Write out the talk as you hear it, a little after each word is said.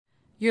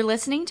You're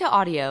listening to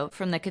audio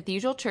from the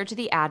Cathedral Church of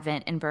the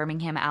Advent in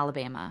Birmingham,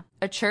 Alabama,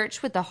 a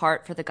church with the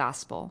heart for the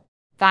gospel.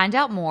 Find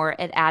out more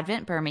at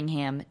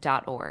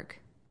adventbirmingham.org.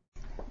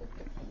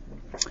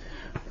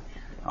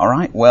 All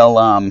right, well,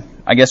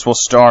 I guess we'll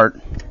start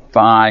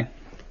by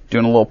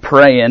doing a little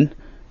praying,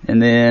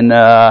 and then,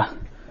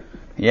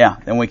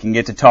 then we can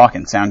get to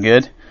talking. Sound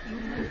good?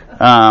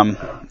 All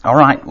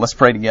right, let's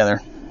pray together.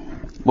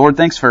 Lord,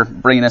 thanks for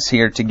bringing us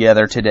here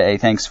together today.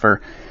 Thanks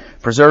for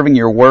preserving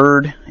your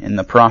word in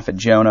the prophet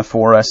Jonah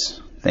for us.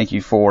 Thank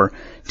you for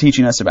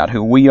teaching us about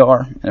who we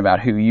are and about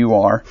who you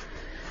are.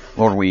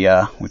 Lord, we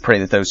pray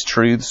that those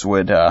truths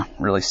would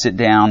really sit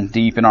down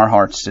deep in our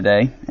hearts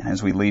today, and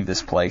as we leave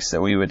this place,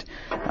 that we would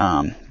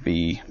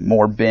be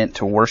more bent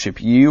to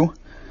worship you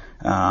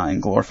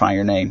and glorify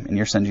your name. In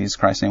your Son Jesus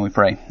Christ's name we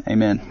pray.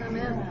 Amen.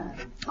 Amen.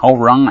 All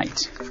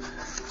right.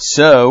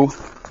 So,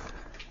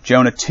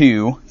 Jonah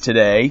 2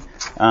 today.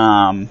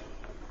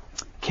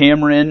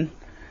 Cameron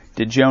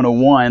did Jonah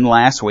 1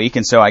 last week,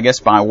 and so I guess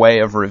by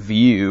way of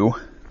review,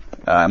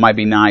 it might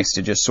be nice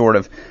to just sort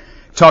of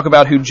talk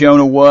about who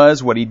Jonah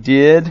was, what he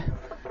did,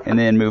 and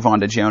then move on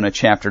to Jonah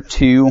chapter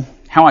 2.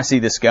 How I see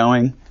this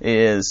going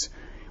is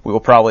we will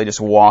probably just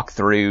walk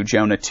through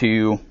Jonah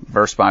 2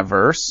 verse by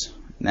verse,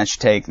 and that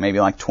should take maybe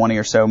like 20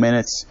 or so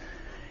minutes,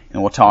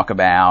 and we'll talk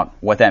about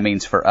what that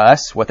means for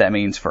us, what that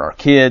means for our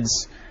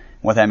kids,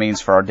 what that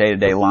means for our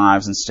day-to-day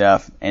lives and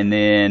stuff, and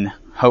then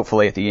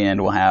hopefully at the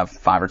end we'll have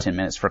 5 or 10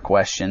 minutes for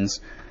questions,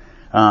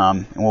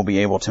 and we'll be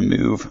able to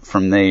move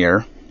from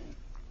there.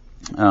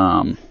 Get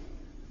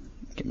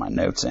my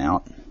notes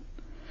out.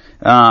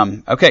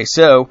 Okay,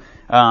 so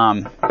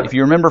if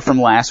you remember from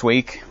last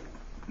week,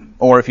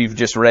 or if you've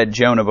just read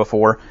Jonah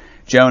before,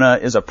 Jonah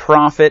is a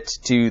prophet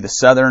to the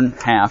southern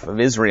half of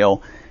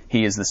Israel.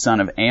 He is the son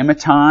of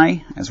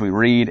Amittai, as we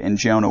read in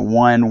Jonah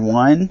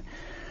 1:1.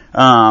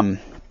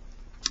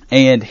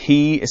 And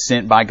he is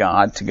sent by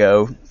God to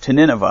go to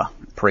Nineveh,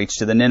 preach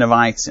to the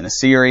Ninevites in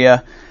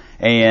Assyria,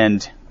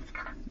 and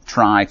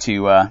try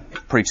to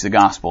preach the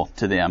gospel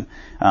to them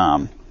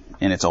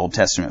in its Old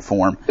Testament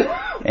form,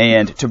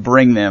 and to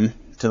bring them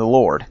to the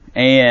Lord.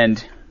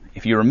 And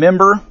if you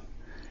remember,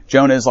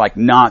 Jonah is like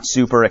not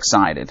super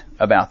excited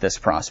about this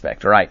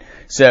prospect, right?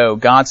 So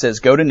God says,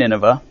 go to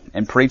Nineveh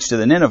and preach to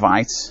the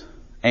Ninevites,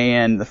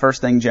 and the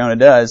first thing Jonah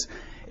does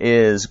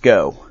is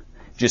go,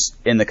 just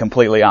in the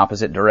completely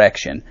opposite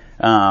direction.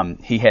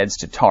 He heads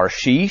to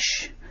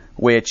Tarshish,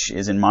 which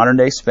is in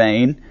modern-day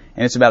Spain,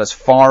 and it's about as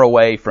far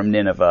away from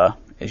Nineveh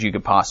as you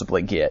could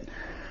possibly get.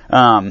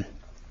 And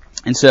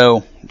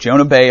so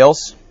Jonah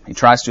bails. He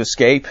tries to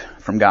escape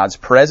from God's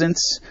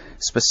presence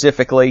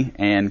specifically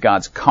and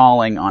God's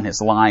calling on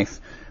his life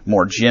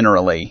more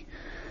generally.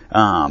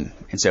 And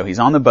so he's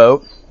on the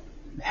boat,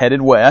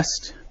 headed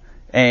west,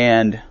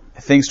 and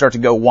things start to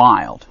go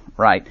wild,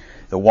 right?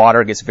 The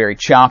water gets very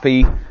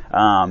choppy.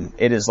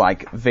 It is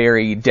like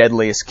very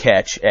Deadliest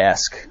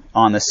Catch-esque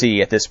on the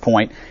sea at this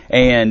point.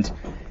 And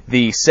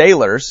the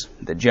sailors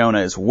that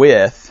Jonah is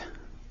with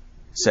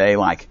say,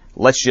 like,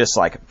 let's just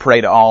like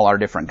pray to all our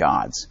different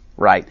gods,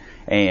 right?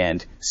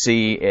 And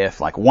see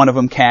if like one of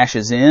them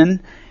cashes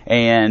in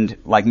and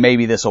like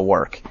maybe this will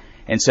work.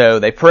 And so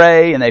they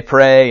pray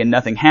and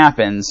nothing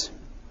happens.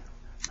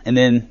 And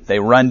then they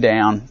run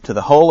down to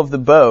the hull of the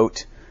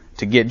boat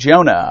to get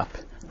Jonah up,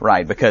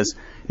 right? Because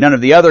none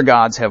of the other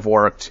gods have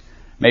worked.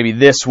 Maybe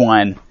this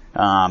one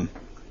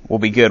will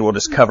be good. We'll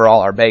just cover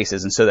all our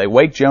bases. And so they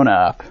wake Jonah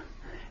up,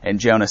 and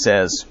Jonah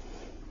says,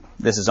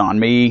 this is on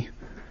me.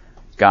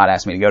 God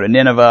asked me to go to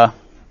Nineveh.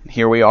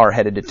 Here we are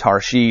headed to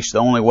Tarshish. The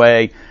only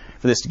way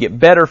for this to get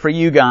better for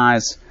you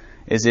guys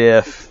is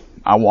if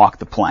I walk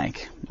the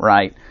plank,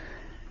 right?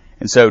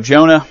 And so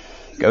Jonah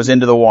goes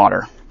into the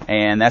water,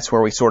 and that's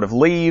where we sort of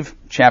leave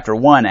chapter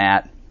 1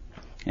 at,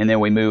 and then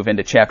we move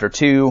into chapter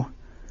 2,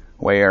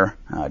 where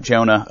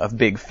Jonah of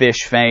big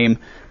fish fame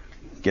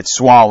gets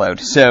swallowed.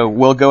 So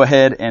we'll go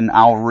ahead and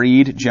I'll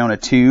read Jonah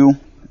 2.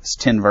 It's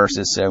 10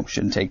 verses, so it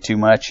shouldn't take too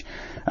much.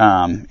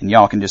 And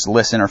y'all can just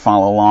listen or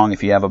follow along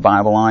if you have a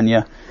Bible on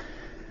you.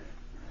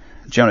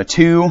 Jonah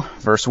 2,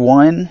 verse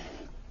 1.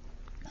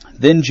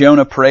 Then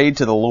Jonah prayed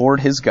to the Lord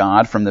his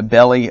God from the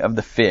belly of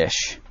the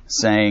fish,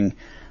 saying,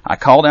 I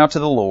called out to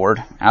the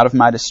Lord out of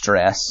my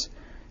distress,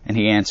 and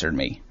he answered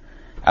me.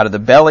 Out of the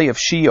belly of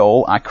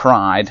Sheol I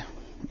cried,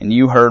 and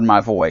you heard my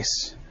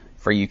voice.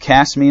 For you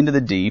cast me into the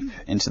deep,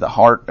 into the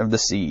heart of the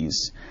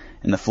seas,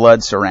 and the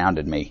flood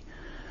surrounded me.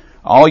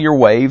 All your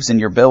waves and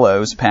your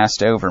billows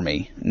passed over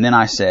me. And then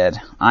I said,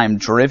 I am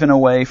driven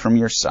away from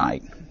your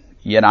sight,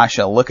 yet I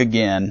shall look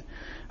again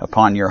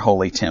upon your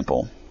holy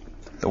temple.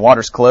 The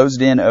waters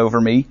closed in over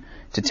me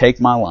to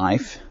take my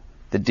life.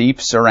 The deep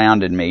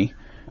surrounded me.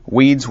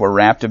 Weeds were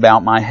wrapped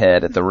about my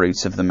head at the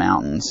roots of the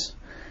mountains.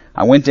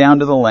 I went down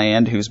to the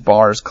land whose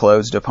bars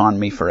closed upon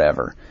me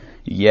forever.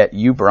 Yet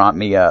you brought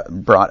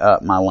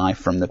up my life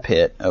from the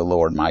pit, O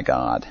Lord my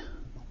God.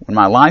 When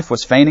my life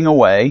was fainting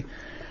away,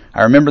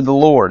 I remembered the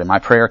Lord, and my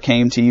prayer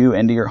came to you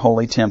into your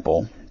holy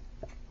temple.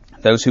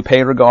 Those who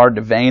pay regard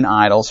to vain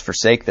idols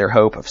forsake their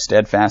hope of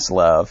steadfast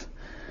love.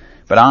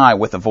 But I,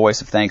 with a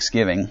voice of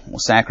thanksgiving, will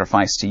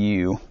sacrifice to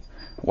you.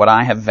 What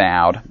I have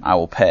vowed, I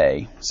will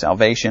pay.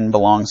 Salvation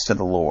belongs to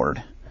the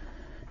Lord.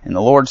 And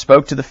the Lord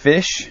spoke to the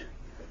fish,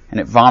 and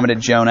it vomited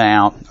Jonah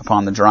out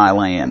upon the dry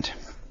land.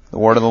 The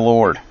word of the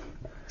Lord.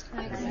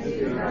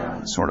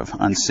 Sort of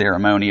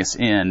unceremonious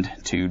end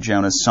to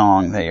Jonah's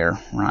song there,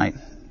 right?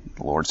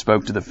 The Lord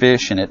spoke to the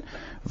fish, and it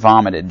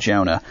vomited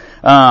Jonah.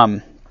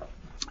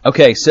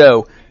 Okay,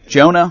 so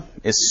Jonah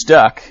is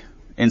stuck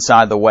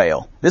inside the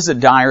whale. This is a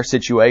dire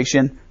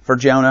situation for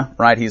Jonah,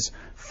 right? He's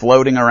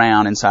floating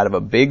around inside of a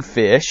big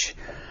fish.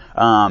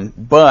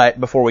 But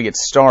before we get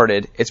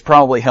started, it's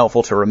probably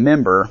helpful to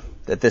remember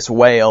that this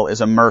whale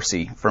is a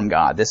mercy from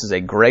God. This is a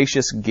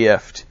gracious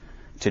gift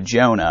to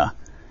Jonah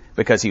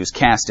because he was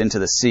cast into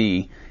the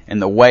sea,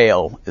 and the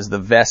whale is the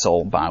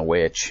vessel by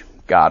which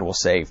God will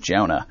save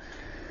Jonah.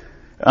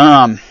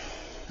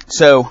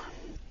 So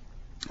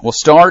we'll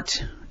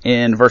start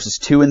in verses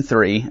 2 and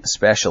 3,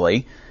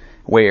 especially,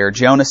 where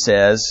Jonah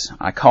says,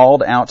 I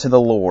called out to the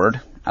Lord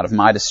out of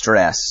my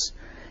distress,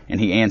 and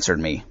he answered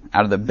me.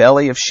 Out of the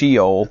belly of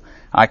Sheol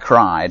I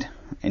cried,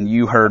 and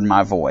you heard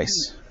my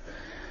voice.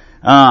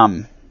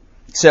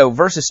 So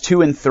verses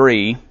 2 and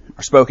 3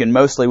 are spoken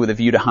mostly with a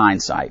view to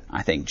hindsight.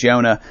 I think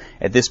Jonah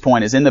at this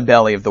point is in the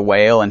belly of the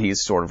whale, and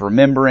he's sort of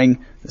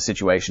remembering the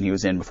situation he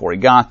was in before he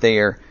got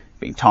there,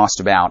 being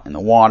tossed about in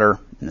the water,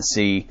 in the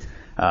sea,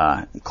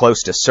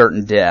 close to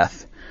certain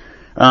death.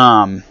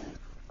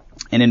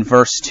 And in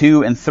verses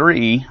 2 and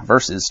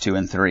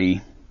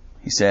 3,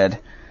 he said,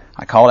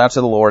 I called out to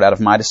the Lord out of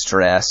my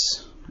distress.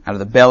 Out of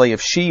the belly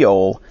of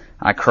Sheol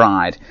I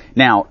cried.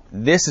 Now,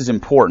 this is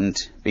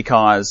important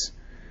because,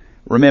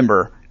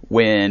 remember,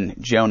 when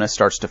Jonah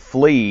starts to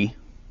flee,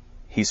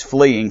 he's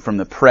fleeing from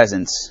the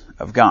presence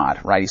of God,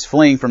 right? He's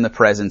fleeing from the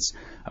presence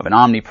of an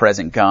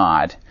omnipresent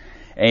God.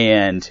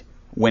 And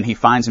when he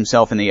finds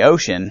himself in the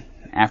ocean,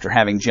 after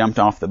having jumped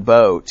off the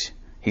boat,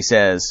 he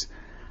says,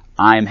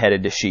 I am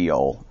headed to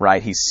Sheol,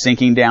 right? He's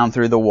sinking down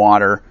through the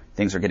water.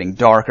 Things are getting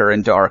darker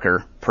and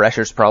darker.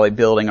 Pressure's probably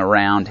building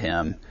around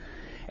him.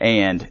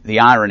 And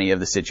the irony of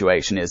the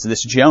situation is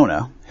this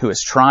Jonah, who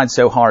has tried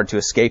so hard to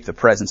escape the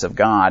presence of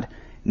God,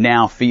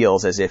 now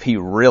feels as if he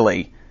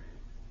really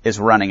is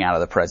running out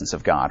of the presence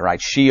of God,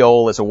 right?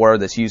 Sheol is a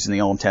word that's used in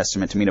the Old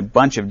Testament to mean a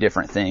bunch of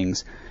different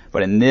things.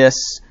 But in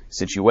this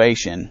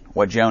situation,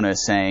 what Jonah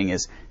is saying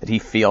is that he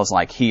feels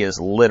like he is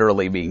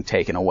literally being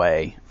taken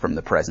away from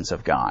the presence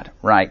of God,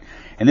 right?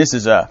 And this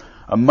is a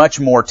much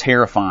more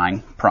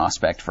terrifying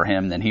prospect for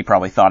him than he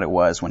probably thought it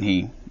was when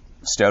he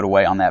stowed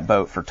away on that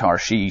boat for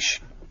Tarshish.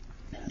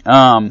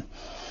 And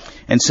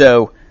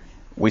so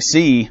we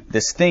see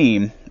this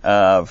theme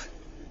of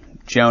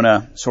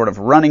Jonah sort of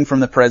running from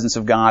the presence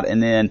of God,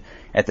 and then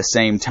at the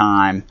same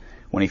time,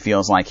 when he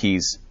feels like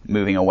he's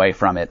moving away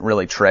from it,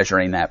 really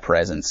treasuring that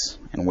presence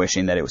and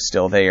wishing that it was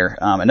still there.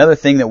 Another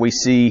thing that we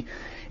see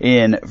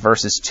in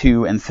verses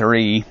 2 and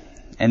 3,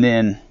 and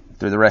then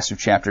through the rest of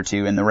chapter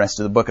 2 and the rest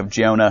of the book of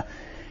Jonah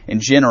in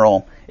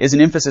general, is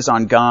an emphasis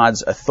on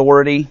God's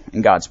authority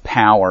and God's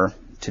power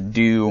to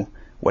do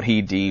what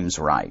he deems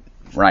right.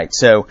 Right.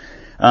 So,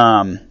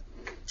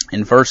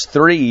 in verse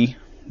 3,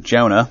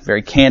 Jonah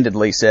very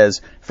candidly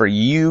says, for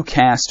you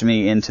cast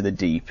me into the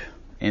deep,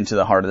 into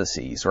the heart of the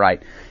seas,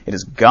 right? It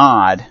is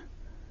God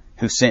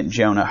who sent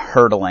Jonah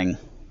hurtling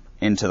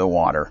into the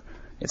water.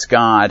 It's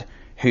God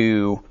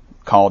who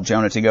called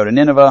Jonah to go to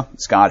Nineveh.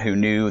 It's God who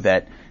knew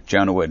that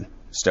Jonah would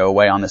stow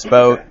away on this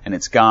boat. And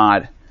it's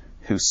God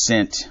who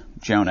sent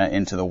Jonah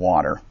into the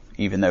water,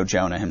 even though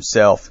Jonah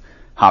himself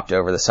hopped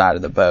over the side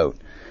of the boat.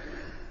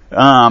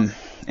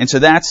 And so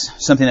that's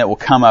something that will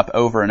come up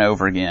over and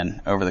over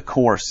again over the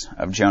course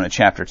of Jonah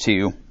chapter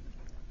 2.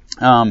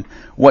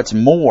 What's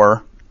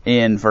more,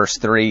 in verse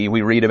 3,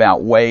 we read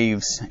about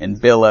waves and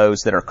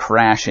billows that are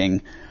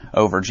crashing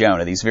over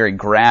Jonah. These very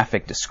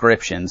graphic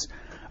descriptions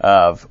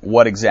of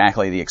what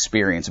exactly the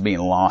experience of being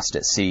lost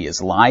at sea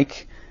is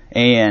like.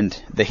 And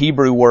the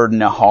Hebrew word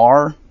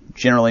nahar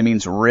generally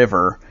means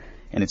river,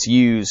 and it's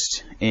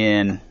used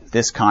in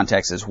this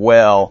context as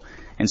well.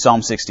 In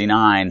Psalm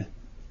 69,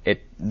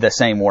 the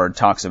same word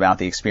talks about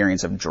the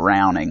experience of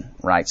drowning,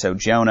 right? So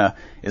Jonah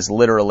is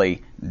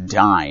literally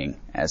dying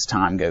as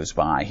time goes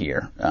by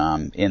here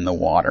in the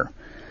water.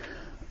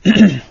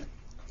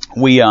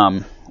 We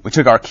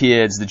took our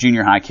kids, the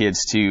junior high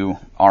kids, to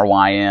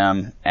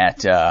RYM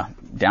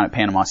down at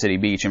Panama City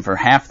Beach, and for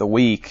half the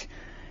week,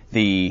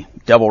 the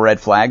double red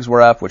flags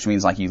were up, which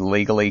means like you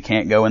legally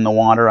can't go in the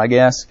water, I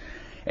guess.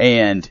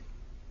 And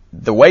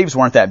the waves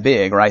weren't that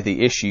big, right?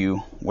 The issue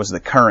was the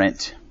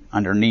current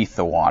underneath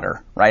the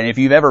water, right? And if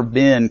you've ever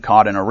been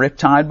caught in a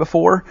riptide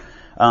before,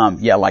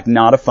 like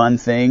not a fun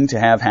thing to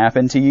have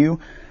happen to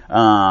you.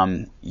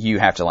 You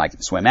have to like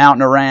swim out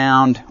and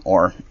around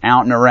or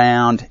out and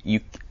around.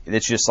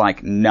 It's just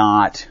like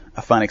not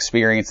a fun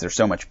experience. There's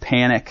so much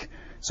panic,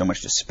 so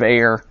much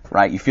despair,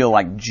 right? You feel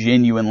like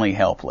genuinely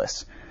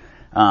helpless.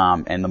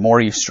 And the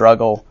more you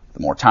struggle, the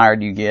more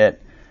tired you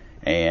get,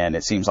 and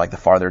it seems like the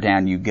farther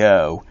down you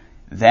go.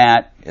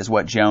 That is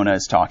what Jonah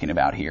is talking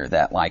about here,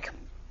 that like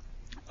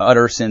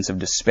utter sense of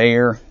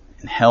despair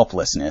and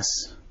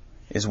helplessness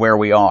is where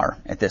we are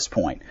at this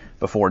point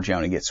before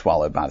Jonah gets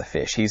swallowed by the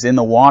fish. He's in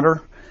the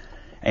water,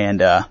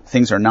 and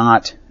things are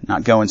not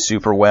going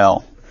super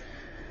well.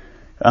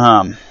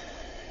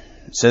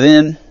 So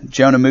then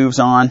Jonah moves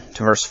on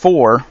to verse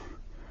 4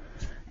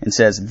 and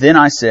says, "Then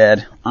I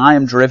said, I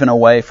am driven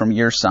away from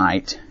your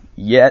sight,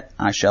 yet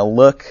I shall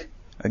look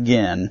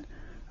again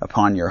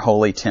upon your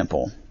holy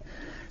temple."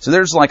 So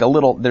there's a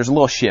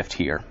little shift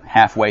here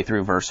halfway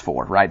through verse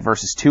 4, right?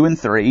 Verses 2 and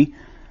 3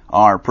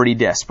 are pretty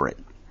desperate,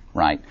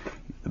 right?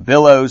 The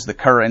billows, the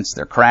currents,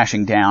 they're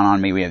crashing down on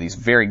me. We have these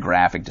very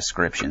graphic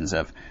descriptions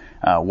of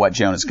what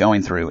Jonah's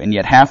going through. And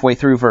yet halfway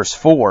through verse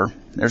 4,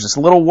 there's this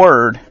little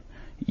word,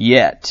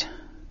 yet.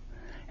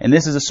 And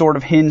this is a sort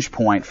of hinge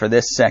point for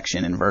this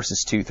section in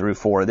verses 2 through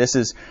 4. This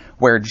is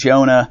where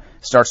Jonah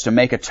starts to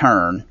make a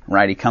turn,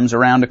 right? He comes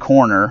around a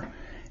corner,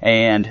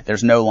 and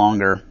there's no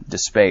longer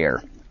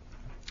despair.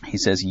 He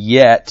says,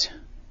 "Yet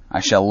I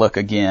shall look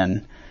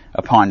again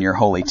upon your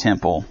holy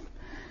temple."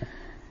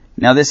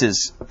 Now this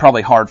is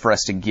probably hard for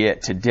us to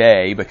get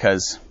today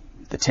because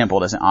the temple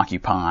doesn't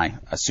occupy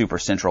a super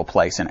central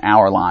place in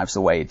our lives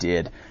the way it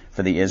did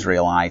for the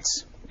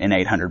Israelites in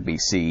 800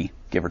 BC,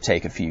 give or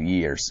take a few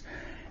years.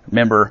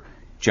 Remember,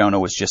 Jonah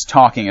was just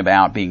talking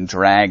about being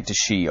dragged to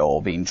Sheol,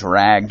 being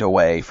dragged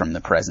away from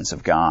the presence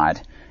of God,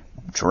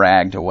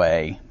 dragged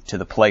away to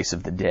the place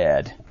of the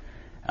dead.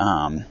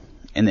 And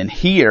then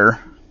here,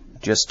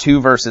 just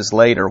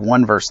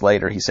one verse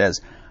later, he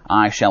says,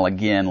 "I shall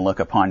again look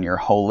upon your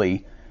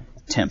holy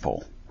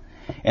temple."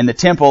 And the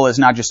temple is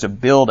not just a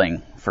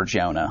building for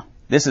Jonah.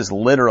 This is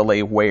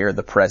literally where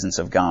the presence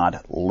of God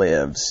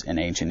lives in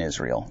ancient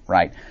Israel,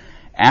 right?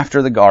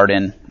 After the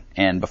garden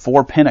and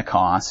before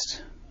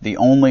Pentecost, the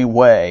only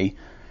way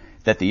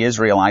that the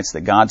Israelites,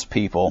 that God's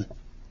people,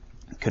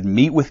 could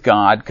meet with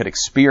God, could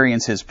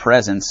experience His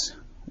presence,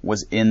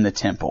 was in the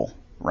temple,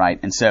 right?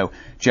 And so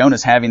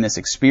Jonah's having this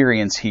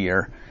experience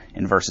here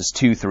in verses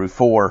 2 through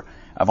 4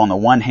 of, on the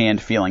one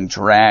hand, feeling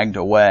dragged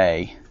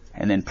away,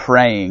 and then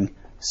praying,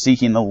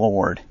 seeking the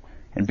Lord,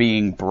 and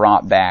being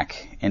brought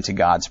back into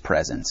God's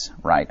presence,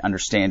 right?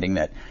 Understanding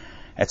that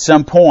at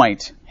some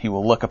point he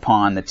will look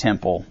upon the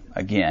temple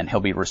again.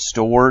 He'll be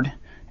restored,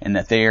 and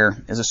that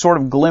there is a sort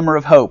of glimmer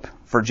of hope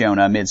for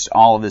Jonah amidst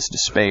all of this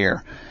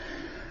despair.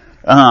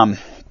 And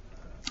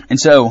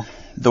so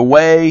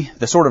the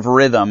sort of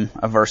rhythm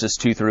of verses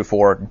 2 through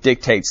 4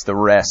 dictates the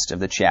rest of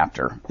the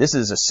chapter. This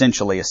is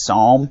essentially a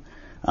psalm.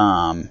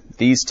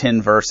 These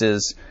 10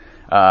 verses,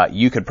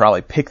 you could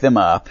probably pick them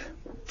up,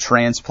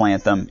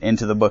 transplant them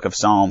into the book of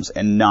Psalms,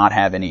 and not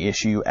have any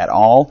issue at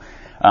all,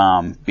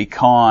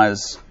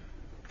 because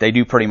they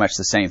do pretty much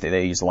the same thing.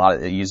 They use a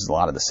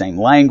lot of the same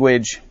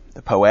language.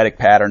 The poetic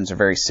patterns are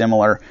very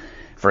similar.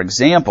 For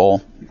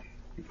example,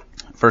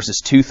 verses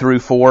 2 through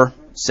 4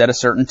 set a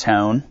certain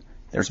tone.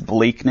 There's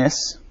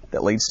bleakness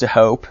that leads to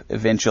hope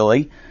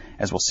eventually,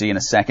 as we'll see in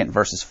a second.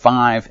 Verses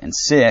 5 and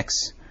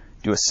 6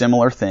 do a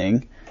similar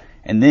thing.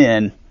 And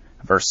then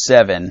verse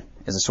 7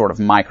 is a sort of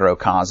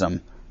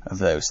microcosm of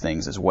those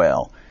things as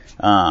well.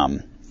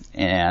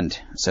 And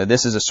so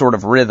this is a sort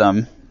of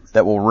rhythm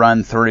that will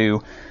run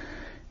through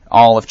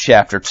all of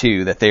chapter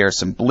 2, that there is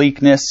some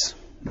bleakness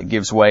that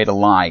gives way to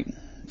light.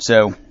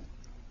 So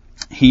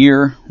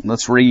here,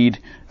 let's read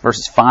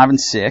verses 5 and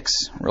 6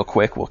 real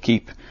quick. We'll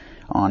keep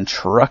on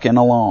trucking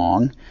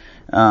along.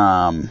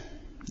 The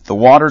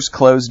waters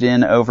closed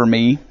in over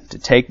me to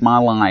take my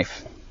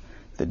life.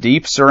 The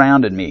deep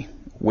surrounded me.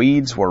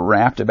 Weeds were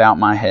wrapped about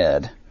my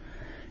head.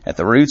 At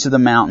the roots of the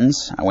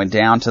mountains, I went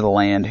down to the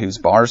land whose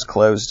bars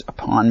closed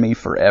upon me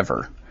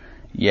forever.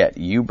 Yet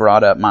you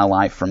brought up my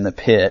life from the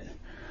pit,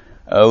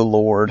 O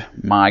Lord,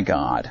 my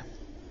God.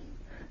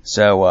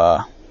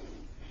 So,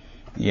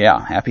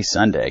 happy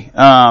Sunday.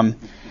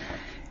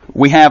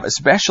 We have,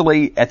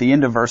 especially at the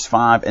end of verse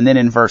 5 and then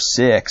in verse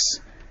 6,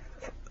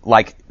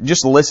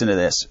 just listen to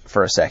this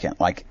for a second.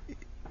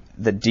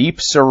 The deep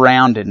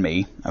surrounded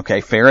me.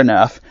 Okay, fair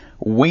enough.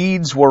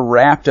 Weeds were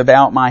wrapped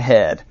about my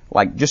head.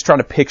 Just try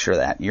to picture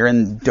that. You're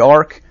in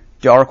dark,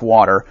 dark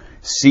water,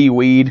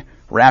 seaweed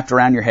wrapped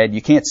around your head.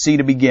 You can't see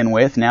to begin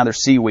with. Now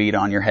there's seaweed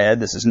on your head.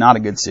 This is not a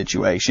good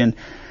situation.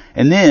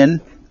 And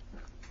then,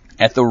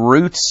 at the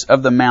roots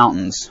of the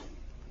mountains,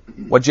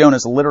 what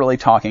Jonah's literally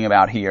talking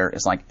about here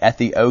is at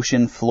the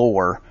ocean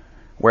floor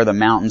where the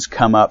mountains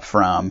come up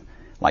from.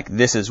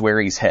 This is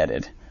where he's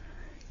headed.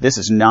 This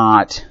is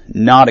not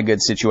a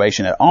good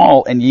situation at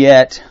all. And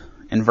yet,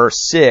 in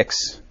verse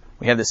 6,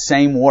 we have the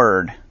same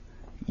word,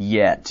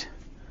 yet.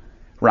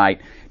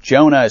 Right?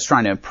 Jonah is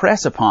trying to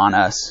impress upon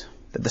us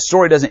that the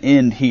story doesn't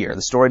end here.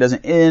 The story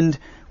doesn't end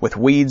with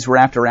weeds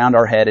wrapped around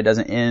our head. It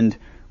doesn't end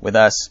with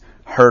us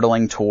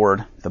hurtling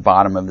toward the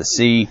bottom of the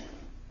sea.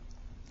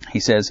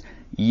 He says,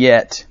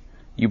 yet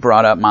you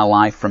brought up my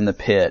life from the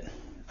pit,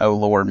 O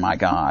Lord my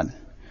God.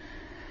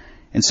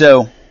 And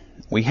so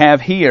we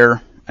have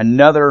here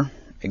another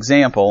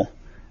example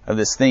of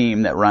this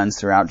theme that runs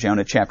throughout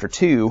Jonah chapter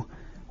 2,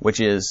 which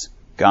is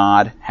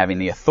God having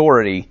the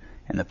authority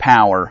and the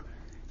power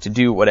to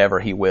do whatever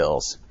he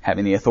wills.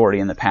 having the authority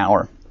and the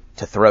power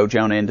to throw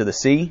Jonah into the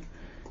sea,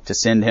 to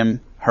send him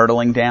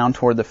hurtling down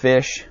toward the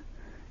fish,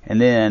 and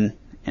then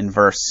in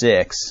verse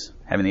 6,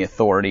 having the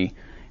authority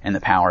and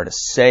the power to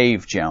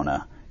save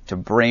Jonah, to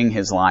bring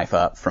his life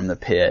up from the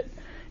pit,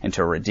 and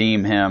to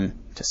redeem him,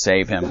 to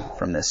save him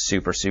from this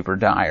super, super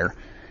dire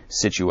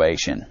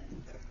situation.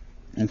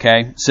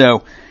 Okay,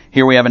 so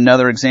here we have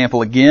another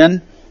example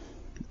again.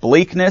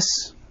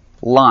 Bleakness,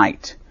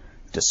 light.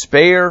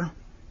 Despair,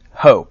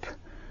 hope.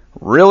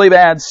 Really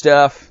bad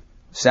stuff,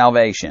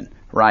 salvation,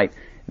 right?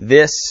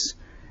 This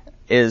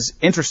is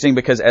interesting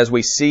because as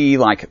we see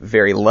like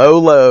very low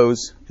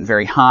lows and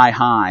very high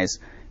highs,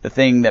 the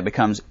thing that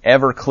becomes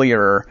ever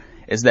clearer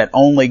is that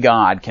only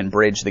God can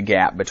bridge the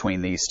gap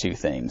between these two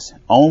things.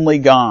 Only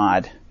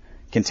God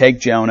can take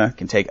Jonah,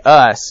 can take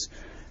us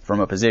from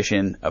a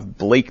position of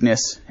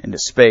bleakness and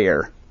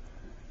despair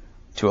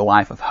to a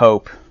life of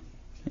hope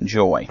and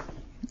joy.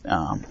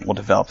 We'll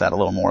develop that a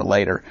little more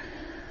later.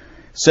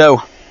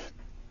 So,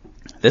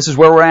 this is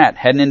where we're at,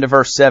 heading into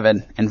verse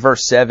 7. And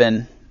verse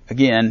 7,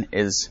 again,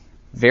 is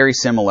very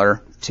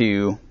similar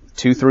to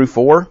 2 through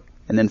 4,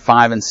 and then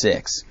 5 and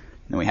 6. And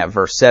then we have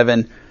verse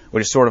 7,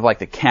 which is sort of like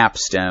the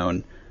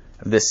capstone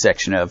of this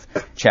section of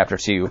chapter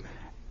 2.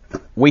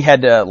 We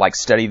had to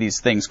study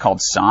these things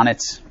called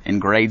sonnets in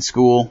grade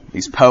school,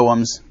 these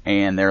poems,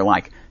 and they're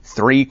like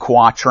 3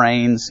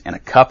 quatrains and a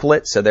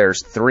couplet. So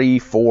there's 3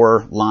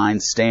 4-line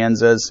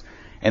stanzas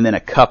and then a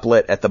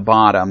couplet at the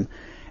bottom.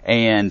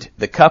 And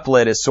the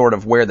couplet is sort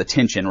of where the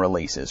tension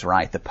releases,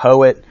 right? The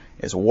poet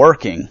is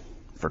working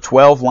for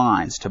 12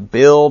 lines to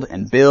build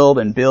and build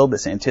and build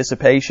this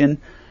anticipation.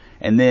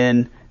 And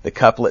then the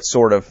couplet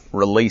sort of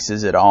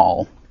releases it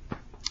all.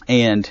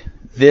 And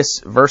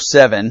this verse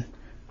 7,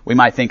 we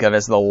might think of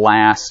as the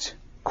last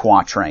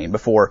quatrain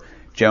before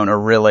Jonah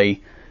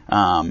really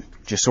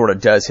just sort of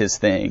does his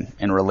thing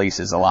and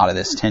releases a lot of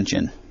this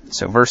tension.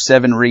 So verse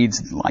 7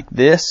 reads like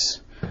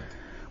this: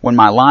 "When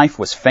my life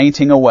was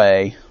fainting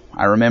away,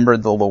 I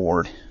remembered the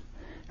Lord,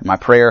 and my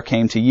prayer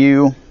came to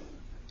you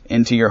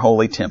into your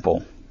holy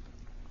temple."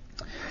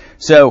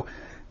 So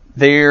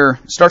there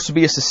starts to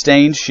be a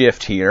sustained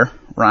shift here,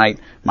 right?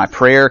 My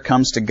prayer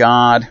comes to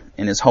God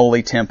in his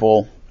holy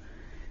temple.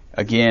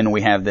 Again,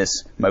 we have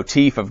this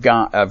motif of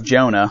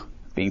Jonah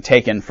being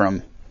taken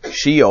from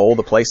Sheol,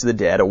 the place of the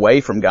dead, away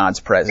from God's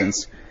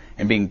presence,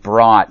 and being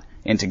brought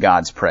into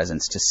God's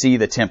presence, to see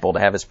the temple, to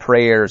have his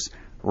prayers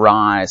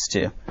rise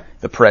to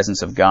the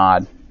presence of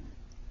God.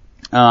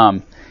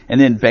 And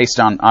then based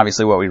on,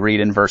 obviously, what we read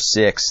in verse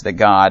 6, that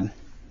God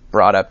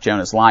brought up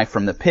Jonah's life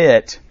from the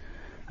pit,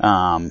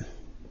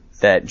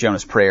 that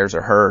Jonah's prayers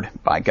are heard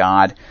by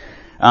God.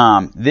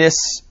 This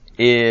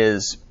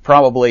is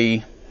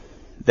probably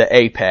the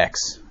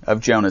apex of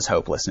Jonah's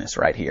hopelessness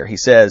right here. He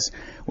says,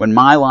 when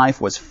my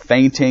life was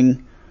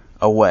fainting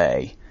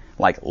away,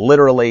 like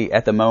literally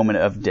at the moment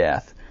of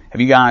death. Have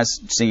you guys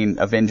seen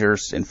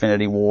Avengers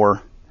Infinity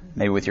War?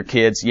 Maybe with your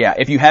kids? Yeah.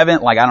 If you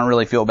haven't, I don't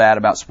really feel bad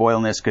about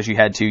spoiling this because you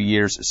had 2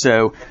 years.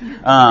 So,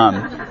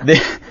 at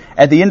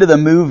the end of the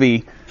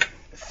movie,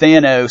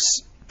 Thanos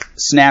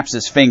snaps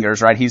his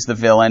fingers, right? He's the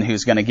villain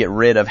who's going to get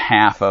rid of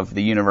half of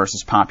the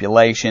universe's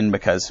population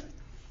because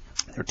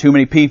there are too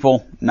many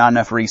people, not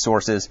enough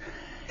resources.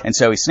 And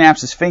so he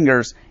snaps his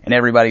fingers and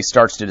everybody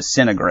starts to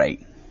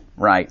disintegrate,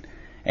 right?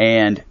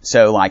 And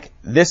so,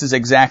 this is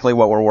exactly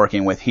what we're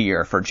working with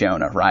here for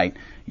Jonah, right?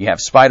 You have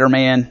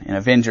Spider-Man and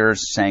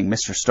Avengers saying,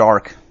 Mr.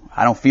 Stark,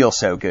 I don't feel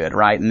so good,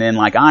 right? And then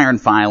iron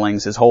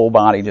filings, his whole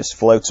body just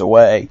floats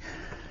away.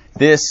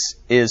 This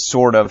is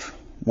sort of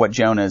what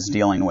Jonah is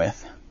dealing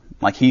with.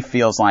 He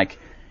feels like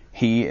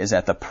he is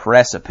at the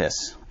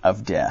precipice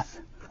of death.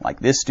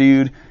 This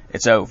dude,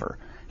 it's over.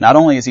 Not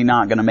only is he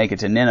not going to make it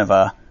to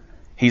Nineveh,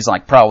 he's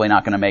probably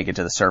not going to make it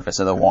to the surface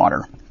of the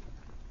water.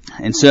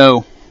 And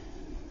so,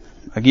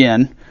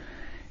 again,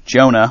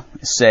 Jonah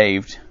is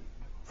saved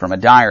from a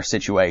dire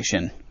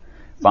situation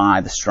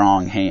by the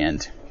strong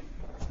hand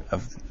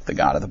of the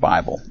God of the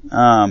Bible.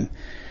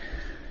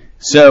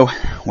 So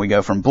we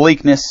go from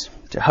bleakness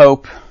to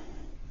hope,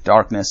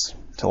 darkness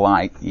to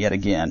light yet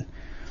again.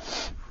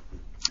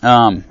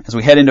 As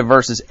we head into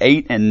verses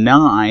 8 and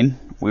 9,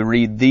 we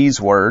read these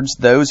words: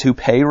 "Those who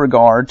pay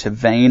regard to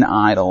vain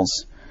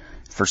idols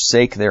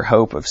forsake their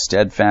hope of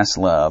steadfast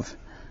love.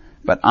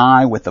 But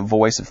I, with the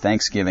voice of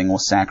thanksgiving, will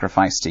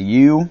sacrifice to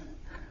you.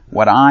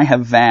 What I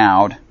have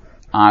vowed,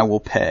 I will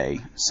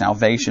pay.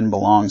 Salvation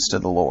belongs to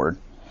the Lord."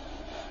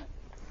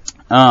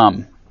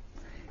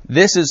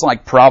 This is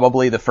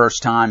probably the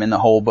first time in the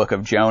whole book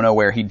of Jonah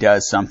where he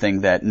does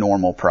something that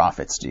normal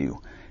prophets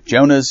do.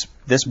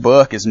 This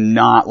book is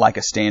not like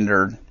a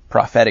standard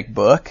prophetic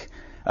book.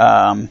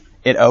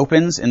 It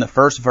opens in the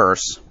first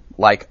verse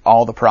like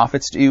all the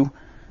prophets do.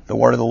 The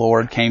word of the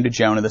Lord came to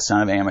Jonah, the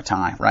son of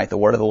Amittai, right? The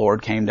word of the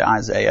Lord came to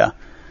Isaiah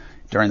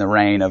during the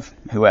reign of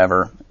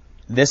whoever.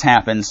 This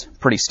happens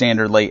pretty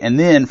standardly. And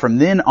then from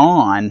then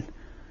on,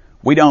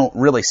 we don't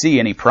really see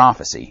any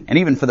prophecy. And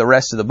even for the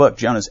rest of the book,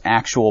 Jonah's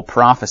actual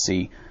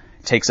prophecy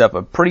takes up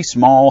a pretty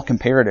small,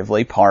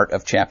 comparatively, part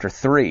of chapter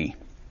 3.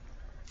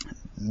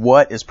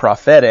 what is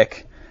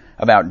prophetic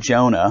about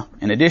Jonah,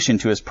 in addition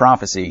to his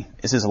prophecy,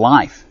 is his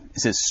life,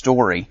 is his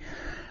story.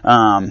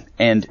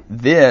 And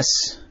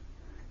this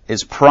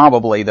is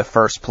probably the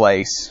first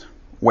place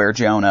where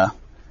Jonah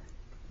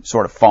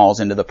sort of falls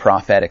into the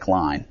prophetic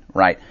line,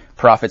 right?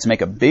 Prophets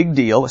make a big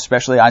deal,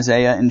 especially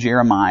Isaiah and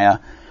Jeremiah,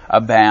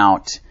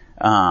 about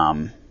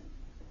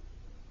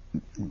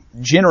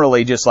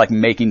generally just like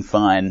making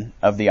fun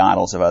of the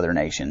idols of other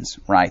nations,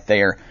 right?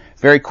 They are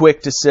very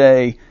quick to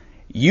say,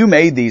 you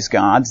made these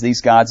gods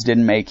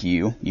didn't make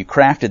you. You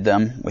crafted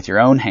them with your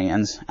own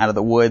hands out of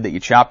the wood that you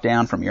chopped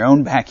down from your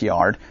own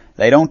backyard.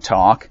 They don't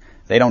talk.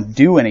 They don't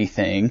do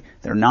anything.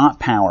 They're not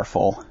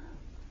powerful.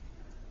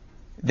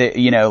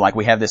 Like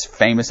we have this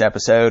famous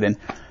episode in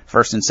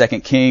 1st and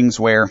 2nd Kings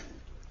where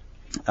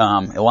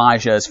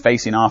Elijah is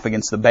facing off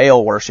against the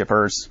Baal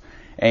worshippers,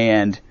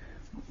 and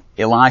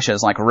Elisha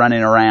is like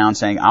running around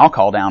saying, I'll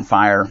call down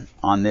fire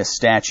on this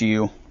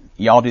statue.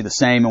 Y'all do the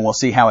same and we'll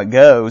see how it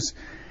goes.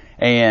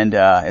 And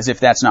as if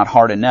that's not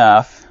hard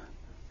enough,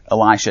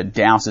 Elisha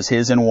douses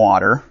his in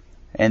water,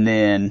 and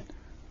then,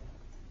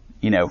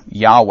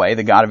 Yahweh,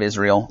 the God of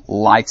Israel,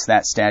 lights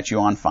that statue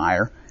on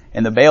fire.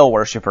 And the Baal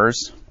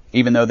worshippers,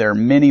 even though there are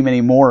many,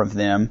 many more of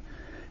them,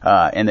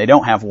 and they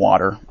don't have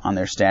water on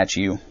their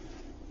statue,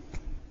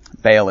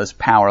 Baal is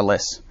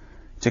powerless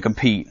to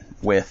compete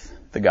with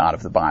the God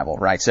of the Bible,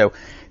 right? So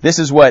this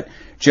is what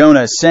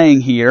Jonah is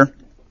saying here.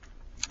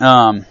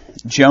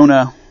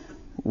 Jonah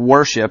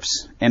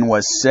worships and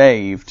was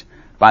saved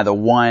by the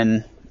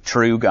one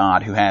true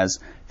God who has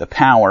the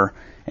power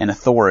and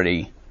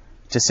authority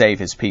to save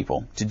his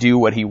people, to do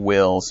what he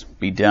wills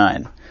be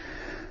done.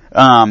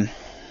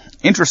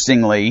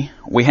 Interestingly,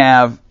 we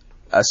have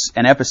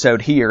an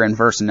episode here in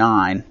verse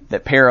 9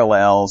 that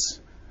parallels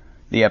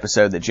the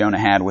episode that Jonah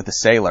had with the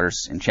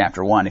sailors in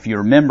chapter 1. If you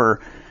remember,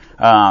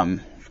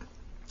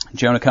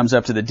 Jonah comes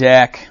up to the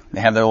deck, they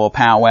have their little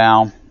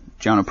powwow,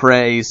 Jonah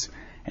prays,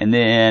 and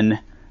then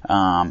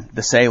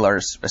the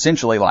sailors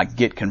essentially like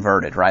get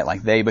converted, right?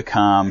 Like they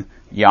become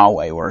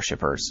Yahweh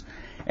worshipers.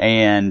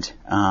 And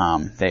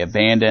they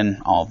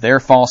abandon all their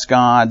false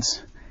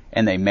gods,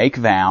 and they make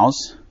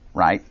vows,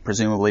 right?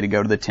 Presumably to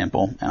go to the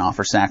temple and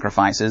offer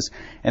sacrifices,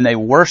 and they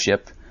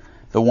worship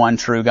the one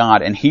true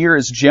God. And here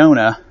is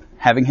Jonah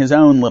having his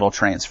own little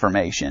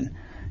transformation,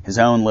 his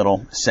own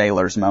little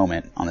sailor's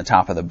moment on the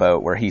top of the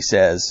boat where he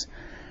says,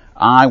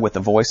 I, with the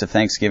voice of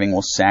thanksgiving,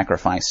 will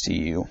sacrifice to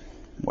you.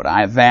 What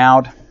I have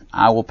vowed,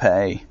 I will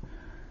pay.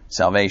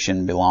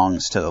 Salvation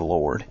belongs to the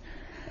Lord.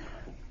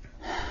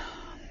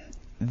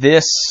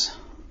 This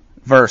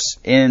verse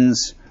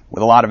ends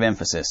with a lot of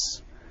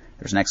emphasis.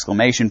 There's an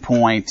exclamation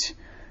point.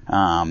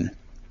 Jonah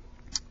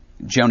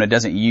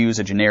doesn't use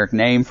a generic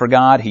name for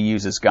God. He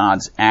uses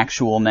God's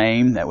actual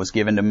name that was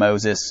given to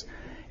Moses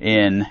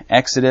in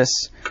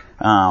Exodus.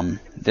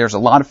 There's a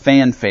lot of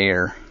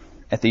fanfare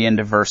at the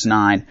end of verse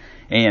 9,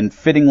 and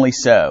fittingly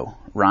so,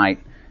 right?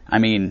 I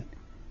mean,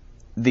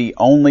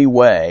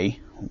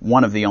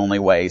 one of the only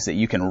ways that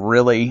you can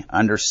really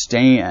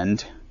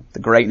understand the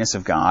greatness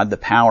of God, the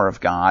power of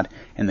God,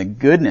 and the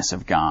goodness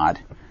of God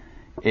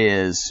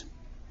is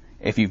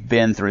if you've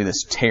been through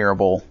this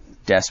terrible,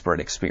 desperate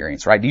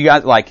experience, right? Do you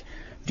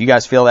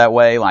guys feel that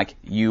way? Like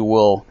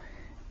you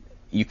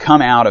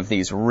come out of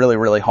these really,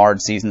 really hard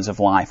seasons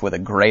of life with a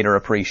greater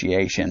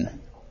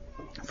appreciation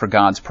for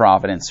God's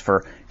providence,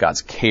 for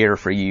God's care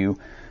for you,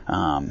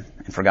 and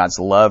for God's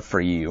love for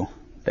you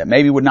that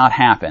maybe would not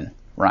happen,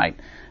 right?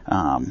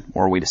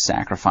 Were we to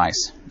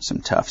sacrifice some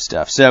tough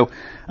stuff. So,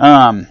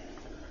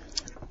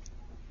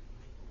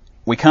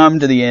 we come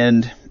to the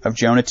end of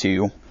Jonah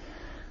 2,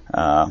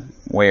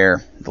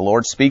 where the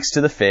Lord speaks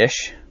to the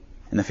fish,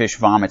 and the fish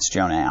vomits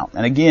Jonah out.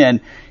 And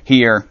again,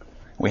 here,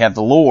 we have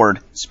the Lord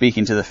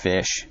speaking to the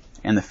fish,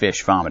 and the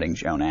fish vomiting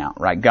Jonah out,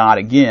 right? God,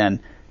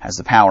 again, has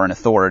the power and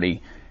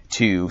authority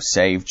to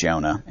save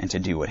Jonah and to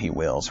do what he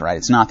wills, right?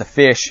 It's not the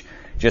fish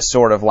just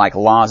sort of like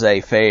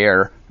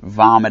laissez-faire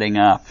vomiting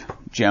up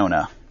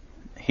Jonah.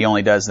 He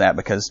only does that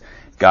because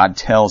God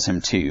tells him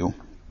to.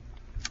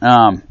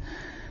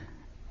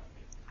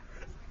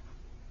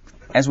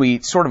 As we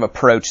sort of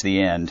approach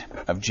the end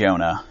of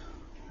Jonah,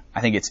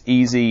 I think it's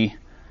easy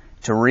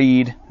to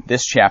read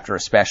this chapter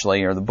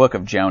especially, or the book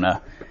of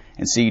Jonah,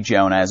 and see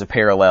Jonah as a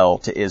parallel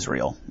to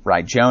Israel,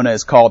 right? Jonah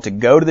is called to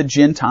go to the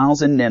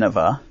Gentiles in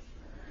Nineveh,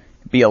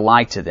 be a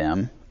light to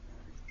them,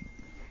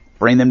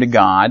 bring them to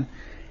God,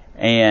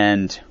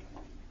 and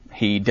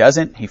he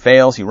doesn't, he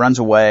fails, he runs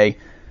away,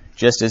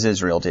 just as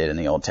Israel did in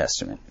the Old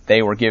Testament.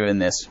 They were given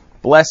this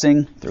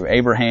blessing through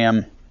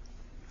Abraham.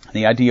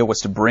 The idea was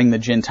to bring the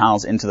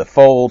Gentiles into the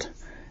fold.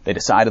 They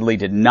decidedly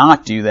did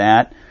not do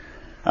that.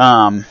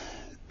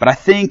 But I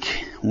think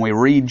when we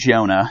read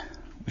Jonah,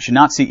 we should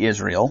not see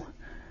Israel.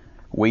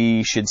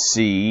 We should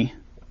see,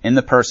 in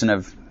the person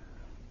of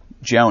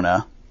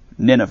Jonah,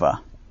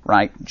 Nineveh,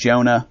 right?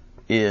 Jonah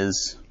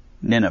is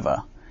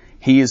Nineveh.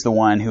 He is the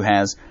one who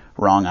has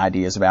wrong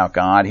ideas about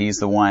God. He's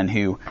the one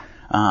who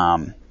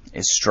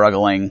is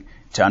struggling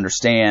to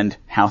understand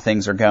how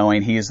things are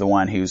going. He is the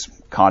one who's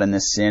caught in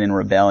this sin and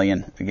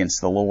rebellion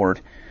against the Lord,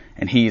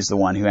 and he is the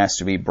one who has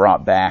to be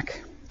brought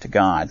back to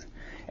God.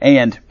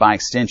 And by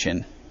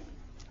extension,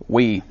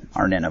 we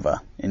are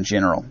Nineveh in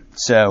general.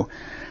 So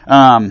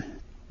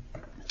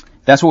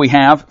that's what we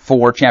have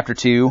for chapter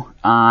 2.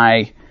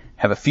 I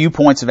have a few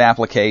points of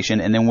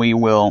application, and then we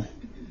will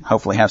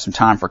hopefully have some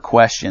time for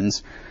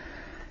questions.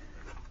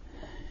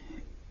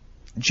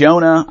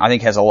 Jonah, I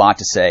think, has a lot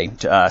to say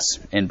to us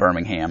in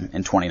Birmingham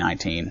in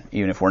 2019,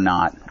 even if we're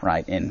not,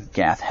 right, in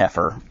Gath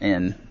Hepher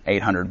in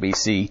 800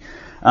 BC.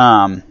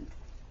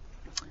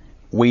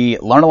 We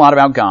learn a lot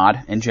about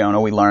God in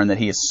Jonah. We learn that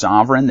he is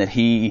sovereign, that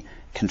he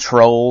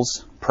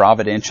controls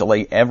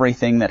providentially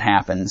everything that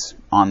happens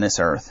on this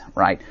earth,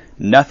 right?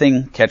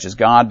 Nothing catches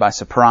God by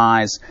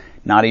surprise,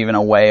 not even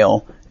a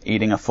whale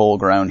eating a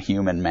full-grown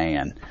human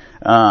man.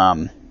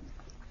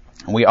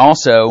 We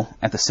also,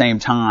 at the same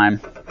time,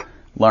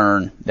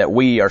 learn that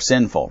we are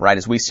sinful, right?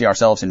 As we see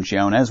ourselves in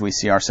Jonah, as we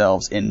see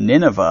ourselves in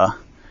Nineveh,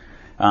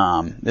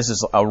 this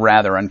is a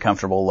rather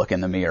uncomfortable look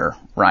in the mirror,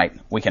 right?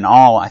 We can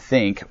all, I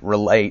think,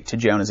 relate to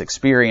Jonah's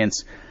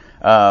experience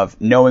of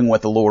knowing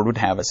what the Lord would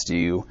have us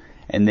do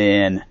and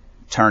then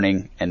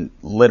turning and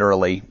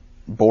literally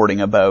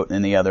boarding a boat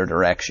in the other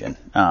direction.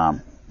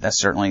 That's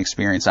certainly an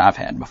experience I've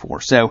had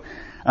before. So,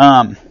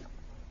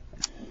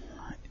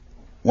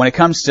 when it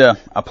comes to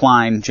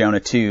applying Jonah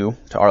 2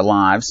 to our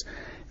lives,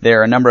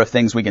 there are a number of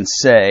things we can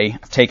say.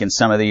 I've taken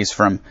some of these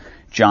from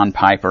John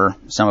Piper.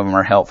 Some of them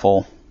are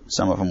helpful.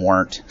 Some of them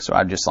weren't. So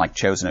I've just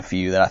chosen a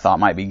few that I thought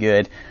might be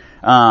good.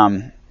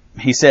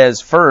 He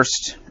says,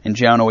 first, in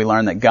Jonah, we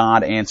learn that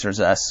God answers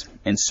us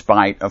in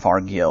spite of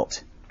our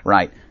guilt,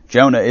 right?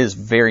 Jonah is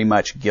very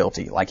much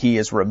guilty. He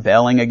is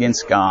rebelling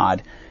against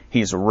God.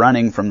 He's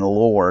running from the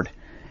Lord.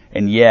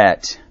 And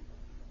yet,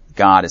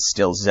 God is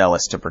still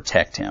zealous to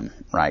protect him,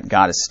 right?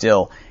 God is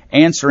still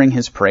answering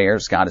his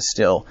prayers. God is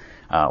still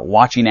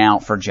watching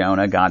out for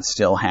Jonah. God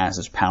still has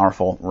his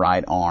powerful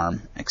right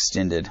arm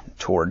extended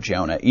toward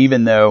Jonah,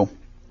 even though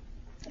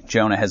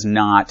Jonah has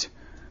not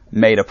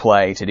made a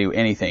play to do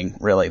anything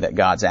really that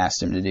God's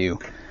asked him to do.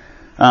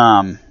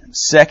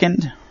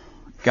 Second,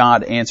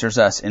 God answers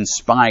us in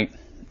spite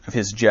of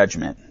his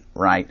judgment,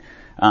 right?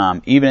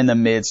 Even in the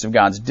midst of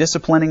God's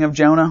disciplining of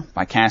Jonah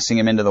by casting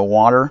him into the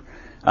water,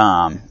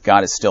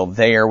 God is still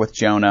there with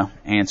Jonah,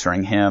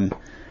 answering him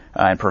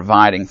and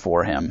providing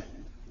for him.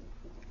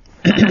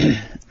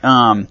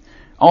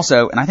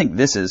 Also, and I think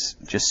this is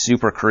just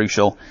super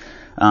crucial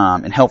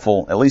and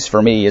helpful, at least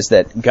for me, is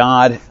that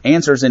God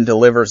answers and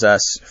delivers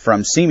us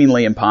from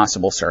seemingly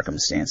impossible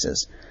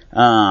circumstances.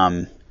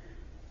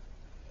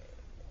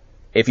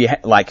 If you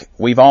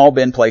we've all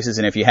been places,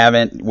 and if you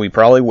haven't, we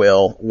probably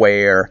will,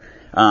 where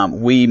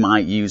we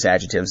might use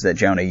adjectives that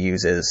Jonah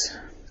uses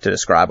to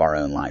describe our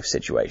own life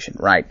situation,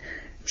 right?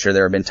 I'm sure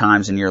there have been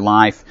times in your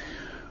life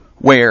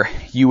where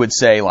you would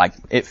say,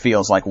 it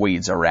feels like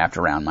weeds are wrapped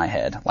around my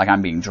head, like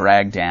I'm being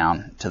dragged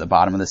down to the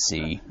bottom of the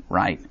sea,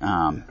 right?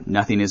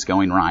 Nothing is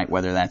going right,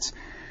 whether that's,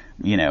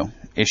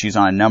 issues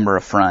on a number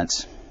of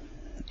fronts.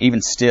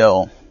 Even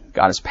still,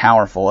 God is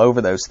powerful over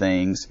those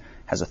things,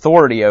 has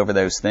authority over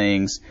those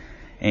things,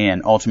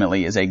 and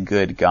ultimately is a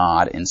good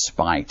God in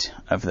spite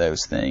of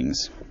those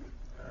things.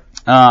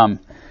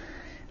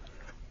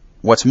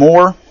 What's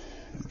more,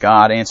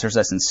 God answers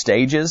us in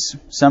stages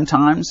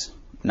sometimes,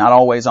 not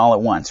always all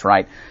at once,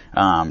 right?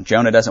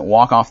 Jonah doesn't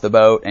walk off the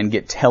boat and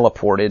get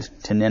teleported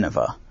to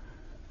Nineveh.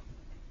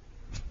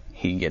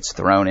 He gets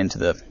thrown into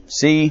the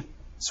sea,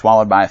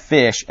 swallowed by a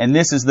fish, and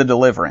this is the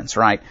deliverance,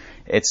 right?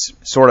 It's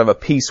sort of a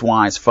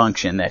piecewise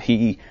function that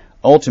he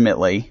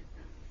ultimately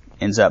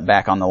ends up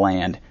back on the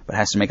land, but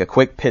has to make a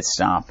quick pit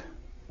stop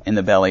in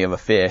the belly of a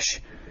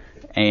fish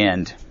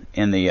and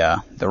in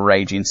the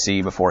raging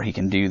sea before he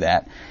can do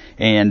that.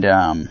 And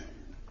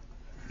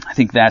I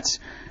think that's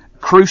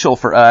crucial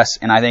for us,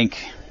 and I think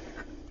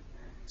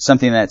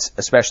something that's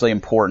especially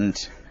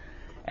important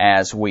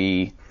as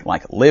we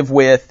live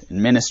with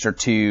and minister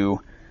to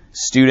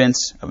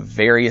students of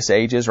various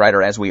ages, right,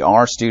 or as we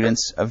are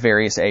students of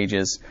various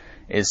ages,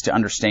 is to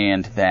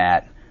understand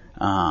that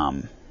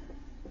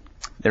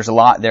there's a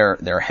lot, there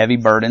are heavy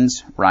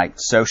burdens, right,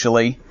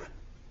 socially,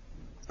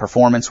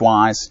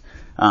 performance-wise,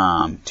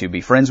 to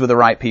be friends with the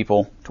right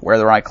people, to wear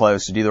the right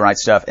clothes, to do the right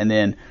stuff, and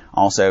then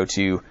also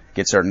to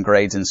get certain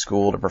grades in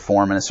school, to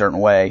perform in a certain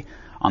way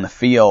on the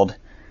field.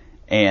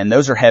 And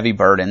those are heavy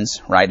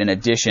burdens, right, in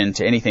addition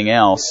to anything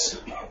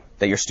else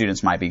that your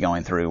students might be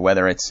going through,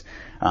 whether it's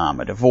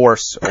a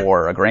divorce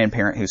or a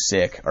grandparent who's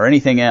sick or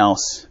anything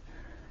else.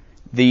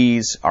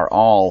 These are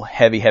all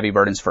heavy, heavy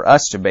burdens for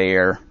us to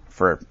bear,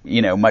 for,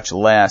 much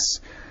less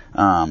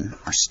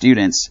our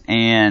students.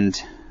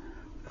 And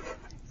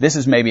this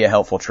is maybe a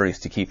helpful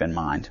truth to keep in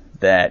mind,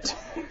 that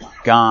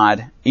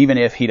God, even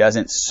if he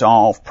doesn't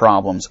solve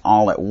problems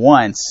all at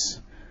once,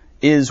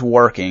 is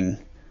working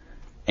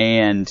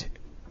and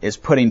is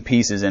putting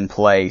pieces in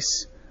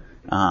place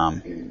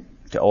to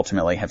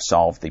ultimately have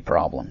solved the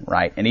problem,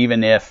 right? And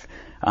even if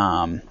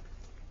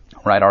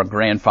right, our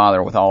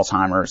grandfather with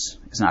Alzheimer's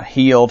is not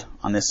healed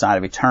on this side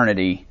of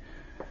eternity,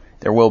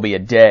 there will be a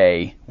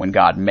day when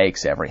God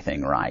makes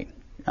everything right.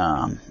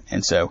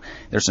 And so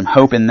there's some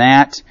hope in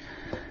that.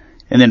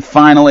 And then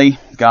finally,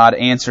 God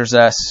answers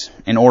us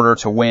in order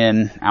to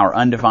win our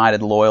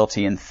undivided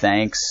loyalty and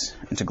thanks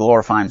and to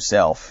glorify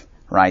himself,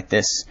 right?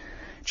 This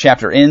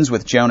chapter ends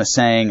with Jonah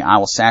saying, I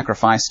will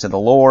sacrifice to the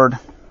Lord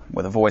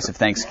with a voice of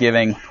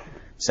thanksgiving.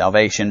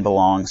 Salvation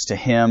belongs to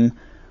him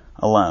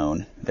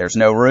alone. There's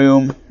no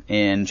room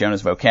in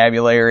Jonah's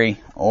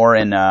vocabulary or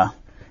in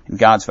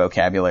God's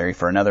vocabulary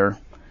for another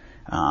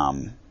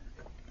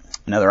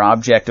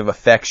object of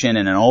affection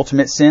in an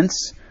ultimate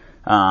sense.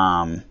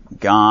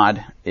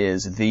 God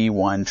is the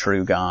one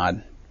true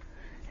God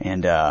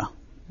and,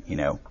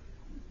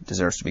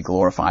 deserves to be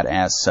glorified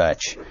as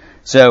such.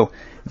 So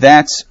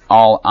that's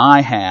all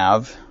I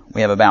have.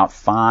 We have about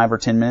 5 or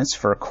 10 minutes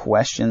for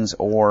questions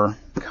or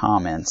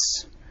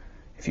comments,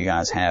 if you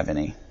guys have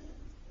any.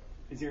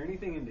 Is there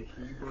anything in the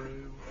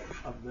Hebrew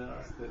of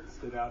this that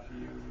stood out to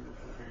you when you were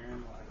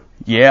preparing?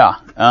 Yeah,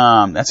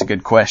 that's a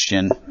good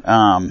question.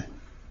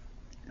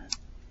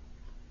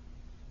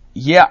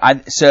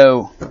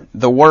 So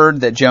the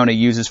word that Jonah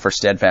uses for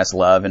steadfast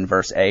love in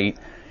verse 8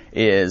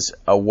 is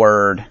a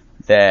word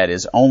that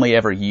is only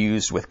ever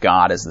used with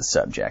God as the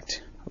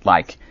subject.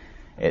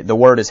 The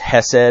word is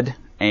hesed,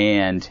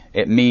 and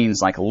it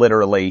means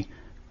literally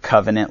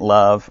covenant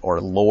love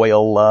or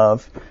loyal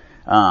love.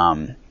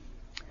 And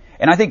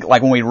I think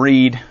when I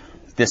read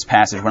this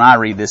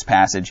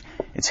passage,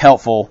 it's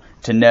helpful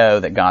to know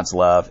that God's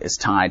love is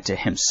tied to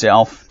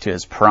himself, to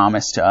his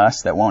promise to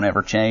us that won't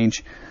ever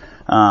change.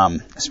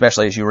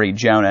 Especially as you read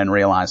Jonah and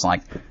realize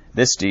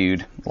this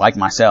dude, like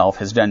myself,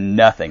 has done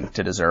nothing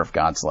to deserve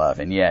God's love,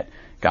 and yet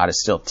God has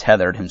still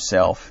tethered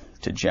himself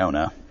to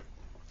Jonah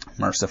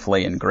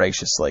mercifully and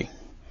graciously.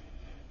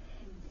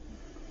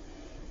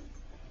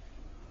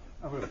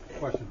 I've got a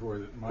question for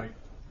you that might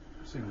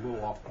seem a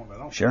little off point, but I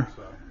don't Sure. think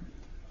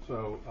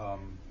so. So,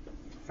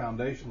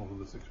 foundational to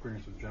this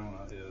experience of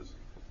Jonah is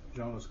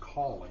Jonah's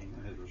calling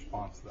and his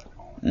response to that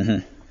calling.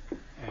 Mm-hmm.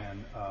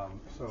 And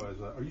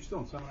are you still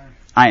in seminary?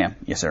 I am,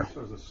 yes, sir.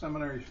 So as a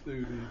seminary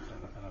student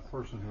and a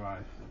person who I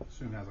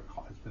assume has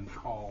been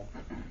called,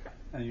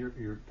 and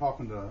you're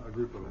talking to a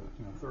group of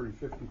 30,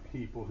 50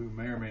 people who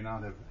may or may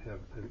not have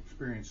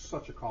experienced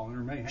such a calling,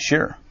 or may have.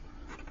 Sure.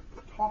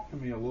 Talk to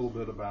me a little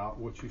bit about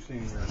what you've seen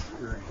in your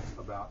experience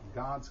about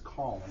God's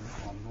calling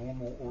on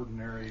normal,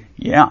 ordinary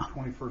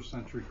 21st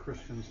century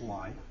Christians'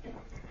 life,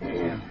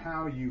 and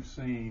how you've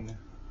seen,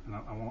 and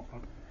I want to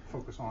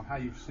focus on how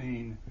you've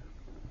seen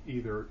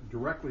either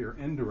directly or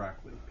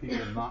indirectly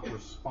people not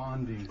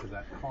responding to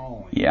that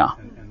calling,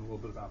 and a little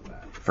bit about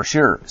that. For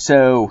sure.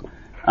 So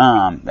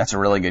that's a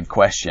really good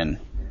question.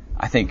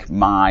 I think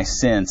my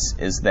sense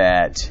is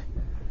that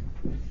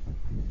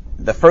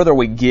the further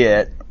we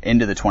get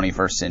into the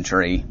 21st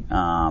century,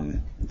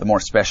 the more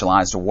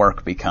specialized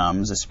work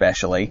becomes,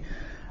 especially.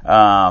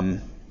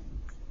 The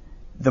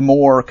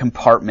more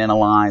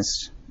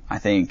compartmentalized, I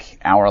think,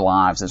 our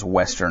lives as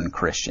Western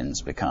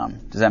Christians become.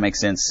 Does that make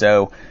sense?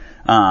 So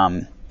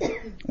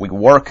we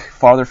work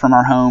farther from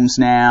our homes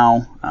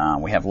now.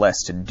 We have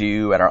less to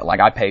do at our,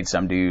 I paid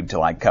some dude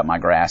to cut my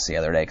grass the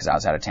other day because I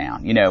was out of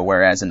town.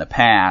 Whereas in the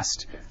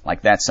past,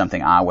 that's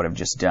something I would have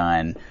just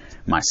done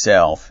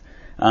myself.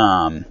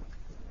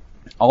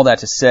 All that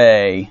to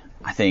say,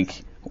 I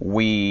think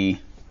we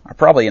are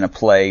probably in a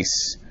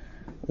place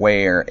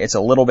where it's a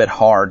little bit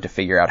hard to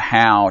figure out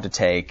how to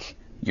take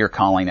your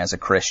calling as a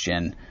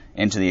Christian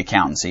into the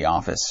accountancy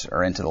office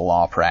or into the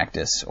law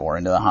practice or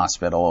into the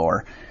hospital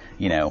or,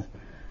 into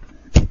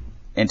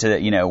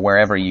the,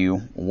 wherever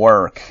you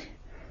work.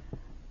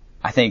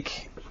 I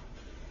think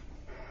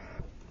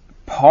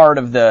part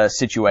of the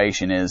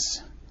situation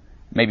is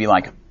maybe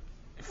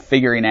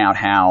figuring out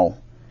how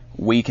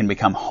we can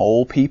become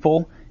whole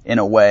people in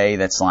a way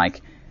that's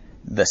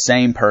the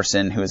same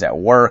person who is at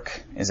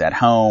work is at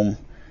home,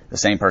 the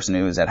same person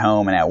who is at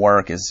home and at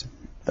work is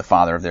the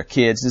father of their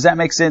kids. Does that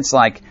make sense?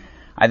 I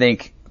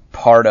think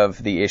part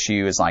of the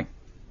issue is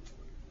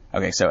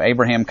okay, so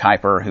Abraham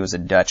Kuyper, who was a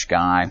Dutch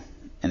guy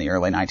in the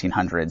early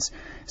 1900s,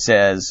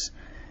 says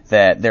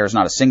that there's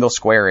not a single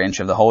square inch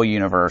of the whole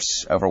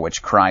universe over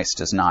which Christ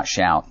does not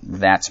shout,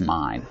 "That's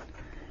mine."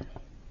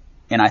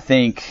 And I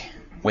think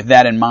with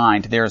that in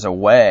mind, there's a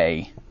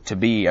way to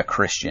be a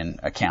Christian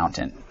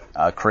accountant,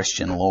 a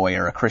Christian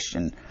lawyer, a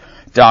Christian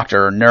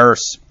doctor or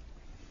nurse,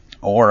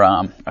 or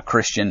a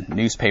Christian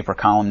newspaper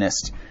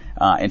columnist,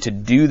 and to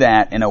do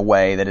that in a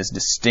way that is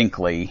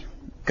distinctly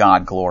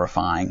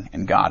God-glorifying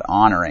and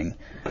God-honoring,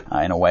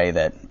 in a way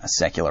that a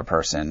secular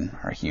person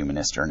or a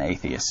humanist or an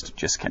atheist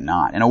just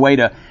cannot. In a way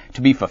to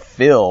be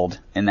fulfilled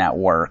in that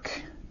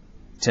work,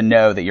 to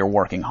know that you're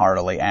working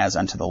heartily as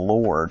unto the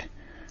Lord,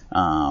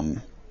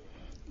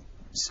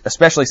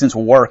 especially since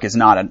work is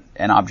not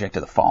an object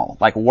of the fall.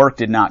 Work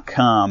did not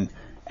come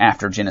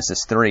after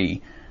Genesis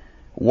 3.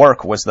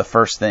 Work was the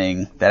first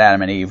thing that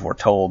Adam and Eve were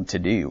told to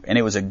do, and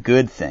it was a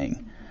good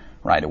thing,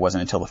 right? It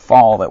wasn't until the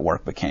fall that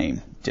work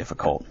became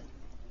difficult.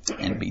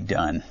 and be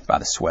done by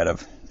the sweat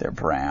of their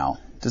brow.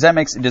 Does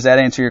that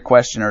answer your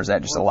question, or is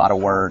that just a lot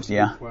of words?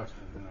 Yeah. Question,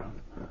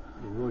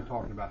 we're really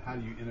talking about how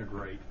do you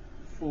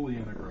fully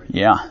integrate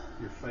your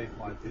faith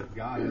life. If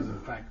God has in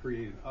fact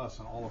created us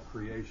and all of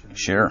creation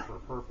for a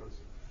purpose,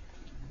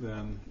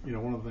 then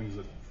one of the things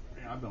that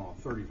I've been on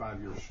a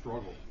 35-year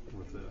struggle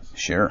with this.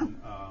 Sure. And,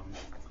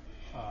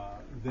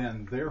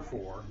 then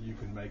therefore you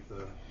can make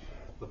the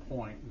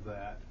point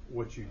that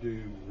what you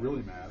do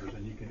really matters,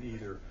 and you can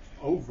either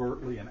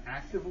overtly and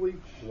actively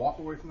walk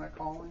away from that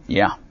calling,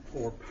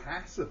 or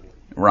passively,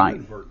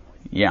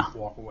 inadvertently,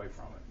 walk away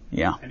from it.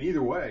 Yeah. And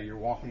either way, you're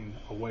walking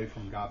away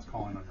from God's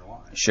calling on your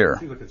life. Sure. It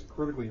seems like it's a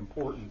critically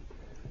important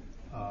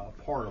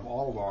part of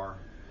all of our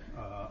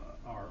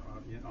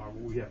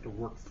we have to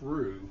work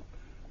through,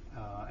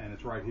 and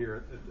it's right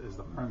here is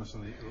the premise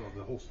of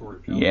the whole story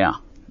of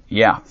Jonah.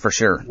 Yeah, for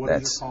sure. What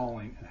is your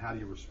calling, and how do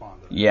you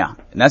respond to it? Yeah,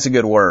 and that's a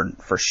good word,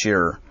 for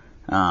sure.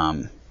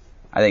 I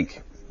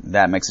think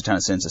that makes a ton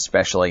of sense,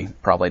 especially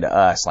probably to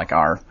us, like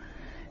our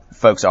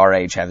folks our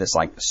age have this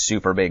like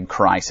super big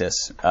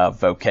crisis of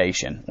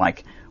vocation.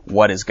 Like,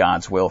 what is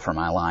God's will for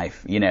my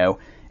life?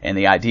 And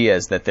the idea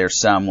is that there's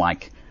some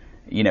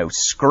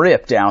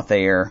script out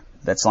there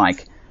that's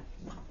like,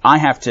 I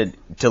have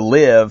to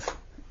live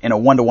in a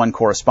one-to-one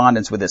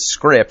correspondence with this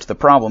script. The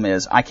problem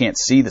is I can't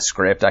see the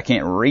script. I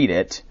can't read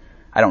it.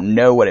 I don't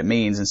know what it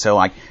means. And so,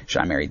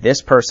 should I marry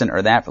this person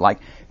or that?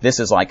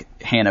 This is like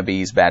Hannah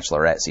B's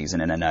Bachelorette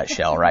season in a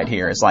nutshell right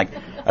here. It's like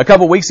a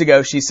couple weeks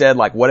ago she said,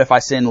 what if I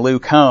send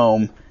Luke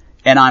home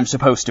and I'm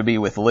supposed to be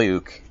with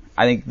Luke?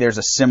 I think there's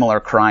a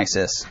similar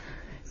crisis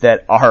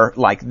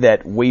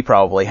that we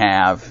probably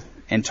have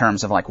in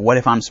terms of what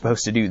if I'm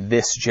supposed to do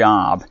this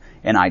job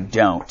and I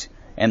don't?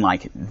 And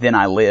then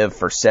I live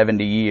for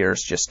 70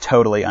 years just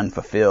totally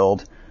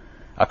unfulfilled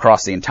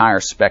across the entire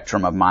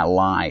spectrum of my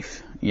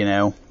life,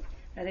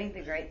 I think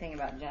the great thing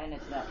about Jonah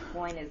to that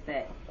point is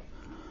that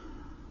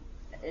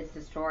it's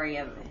the story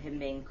of him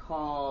being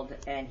called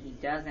and he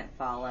doesn't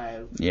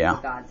follow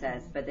what God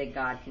says, but that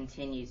God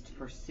continues to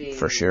pursue.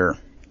 For sure.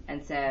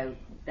 And so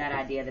that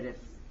idea that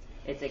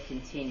it's a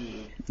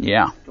continued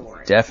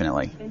story.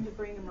 Definitely. And to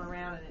bring him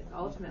around and it's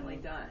ultimately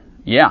done.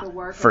 Yeah, the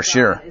work for of God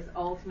sure. is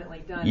ultimately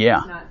done. Yeah.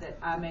 It's not that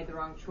I made the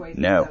wrong choice.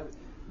 No. So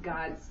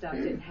God's stuff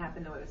didn't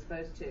happen the way it was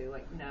supposed to.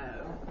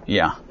 No.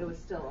 Yeah. It was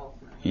still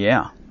ultimate.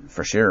 Yeah,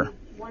 for sure.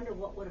 Wonder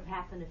what would have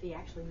happened if he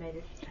actually made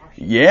it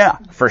partial. Yeah,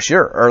 for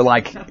sure. Or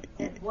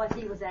and what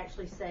he was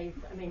actually saved.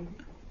 I mean,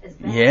 as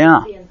bad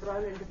as being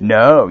thrown into the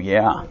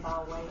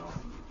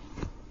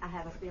I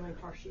have a feeling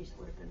Tarshish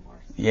would have been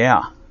worse.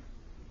 Yeah.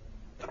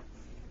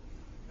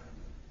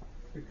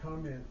 To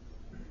comment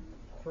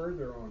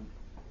further on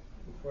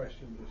the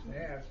question just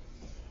asked,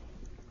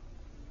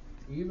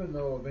 even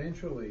though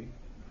eventually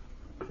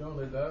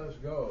Jonah does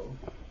go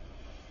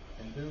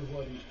and do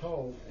what he's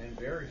told, and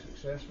very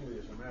successfully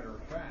as a matter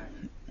of fact,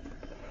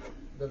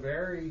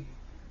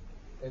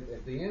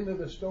 at the end of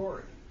the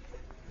story,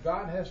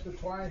 God has to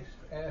twice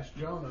ask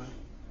Jonah,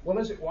 well,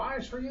 is it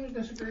wise for you to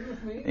disagree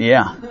with me?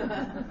 Yeah.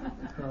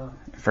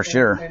 For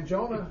sure. And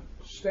Jonah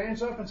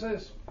stands up and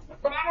says,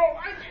 but I don't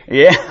like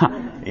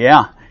it.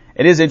 Yeah.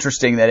 It is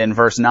interesting that in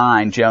verse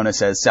 9, Jonah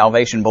says,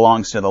 salvation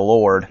belongs to the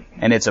Lord,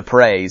 and it's a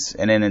praise,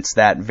 and then it's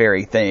that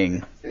very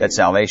thing, that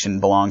salvation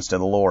belongs to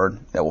the Lord,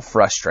 that will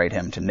frustrate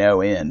him to no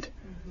end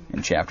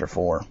in chapter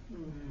 4.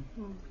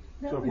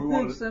 So we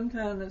think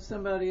sometime that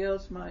somebody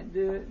else might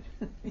do it.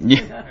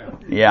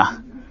 Yeah.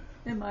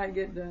 It might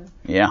get done.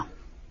 Yeah.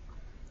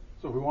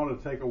 So if we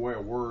wanted to take away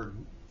a word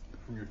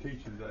from your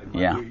teaching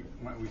today,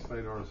 might we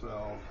say to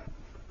ourselves,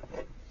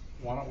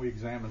 why don't we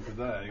examine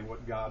today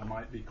what God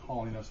might be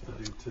calling us to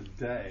do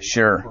today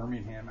in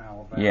Birmingham,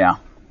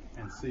 Alabama,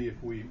 and see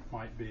if we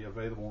might be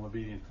available and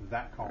obedient to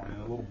that calling in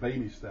a little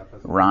baby step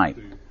as opposed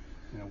to,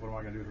 what am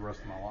I going to do the rest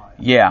of my life?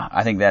 Yeah,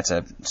 I think that's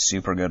a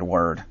super good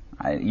word.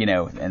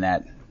 And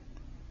that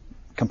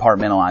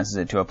compartmentalizes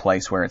it to a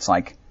place where it's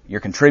like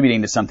you're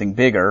contributing to something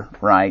bigger,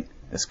 right?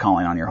 This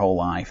calling on your whole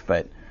life,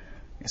 but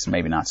it's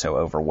maybe not so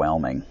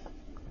overwhelming.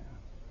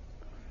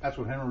 That's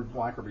what Henry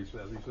Blackerby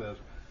says. He says,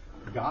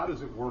 God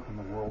is at work in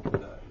the world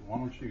today. Why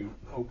don't you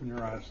open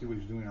your eyes, see what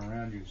he's doing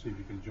around you, and see if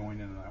you can join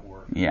in that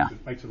work. Yeah.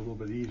 It makes it a little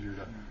bit easier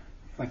to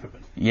think of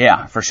it.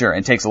 Yeah, for sure.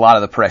 It takes a lot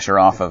of the pressure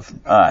off of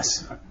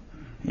us.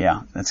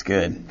 Yeah, that's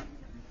good.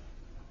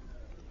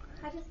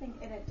 I just think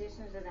in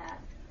addition to that,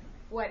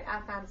 what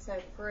I find so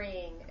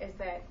freeing is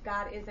that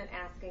God isn't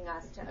asking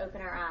us to open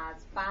our eyes,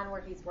 find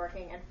where he's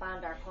working, and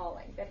find our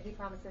calling. That he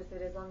promises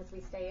that as long as we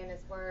stay in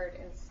his word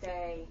and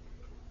stay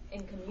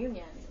in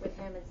communion with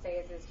him and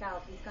stay as his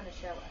child, he's going to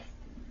show us.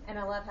 And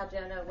I love how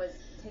Jonah was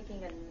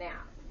taking a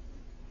nap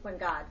when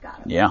God got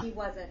him. Yeah. He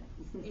wasn't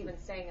even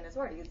staying in his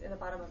word. He was in the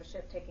bottom of a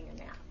ship taking a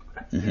nap.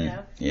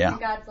 Mm-hmm. Yeah. And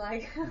God's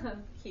like,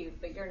 cute,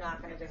 but you're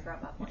not going to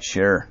disrupt my plan.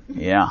 Sure.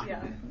 Yeah.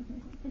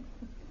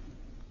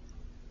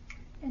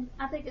 And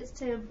I think it's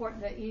too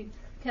important that you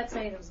kept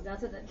saying there was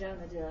nothing that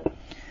Jonah did.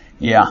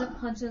 He wasn't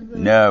punching the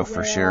no,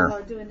 for sure.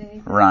 or doing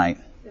anything. Right.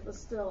 it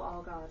was still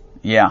all God.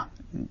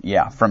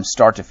 Yeah, from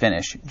start to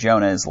finish,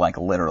 Jonah is like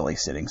literally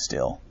sitting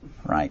still,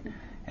 right?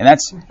 And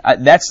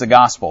that's the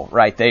gospel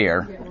right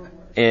there,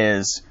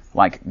 is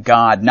like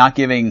God not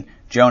giving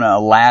Jonah a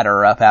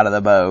ladder up out of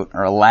the boat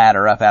or a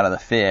ladder up out of the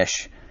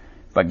fish,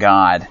 but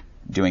God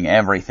doing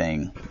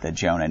everything that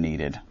Jonah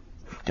needed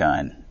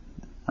done,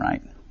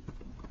 right?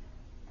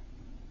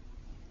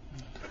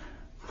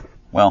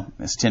 Well,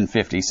 it's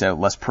 10:50, so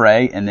let's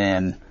pray, and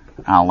then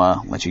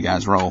I'll let you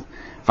guys roll.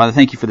 Father,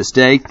 thank you for this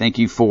day. Thank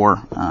you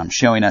for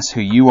showing us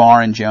who you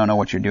are in Jonah,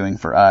 what you're doing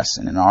for us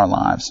and in our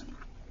lives.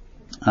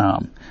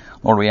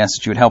 Lord, we ask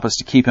that you would help us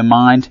to keep in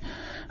mind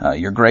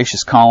your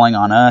gracious calling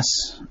on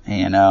us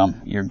and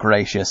your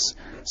gracious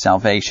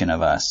salvation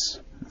of us,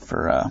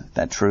 for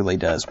that truly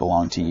does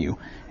belong to you.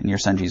 In your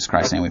Son, Jesus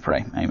Christ's name we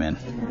pray. Amen.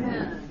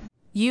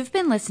 You've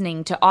been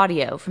listening to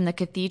audio from the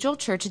Cathedral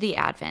Church of the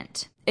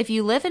Advent. If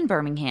you live in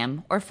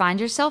Birmingham or find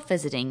yourself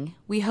visiting,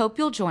 we hope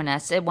you'll join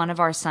us at one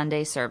of our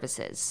Sunday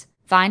services.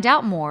 Find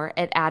out more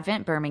at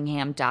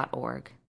adventbirmingham.org.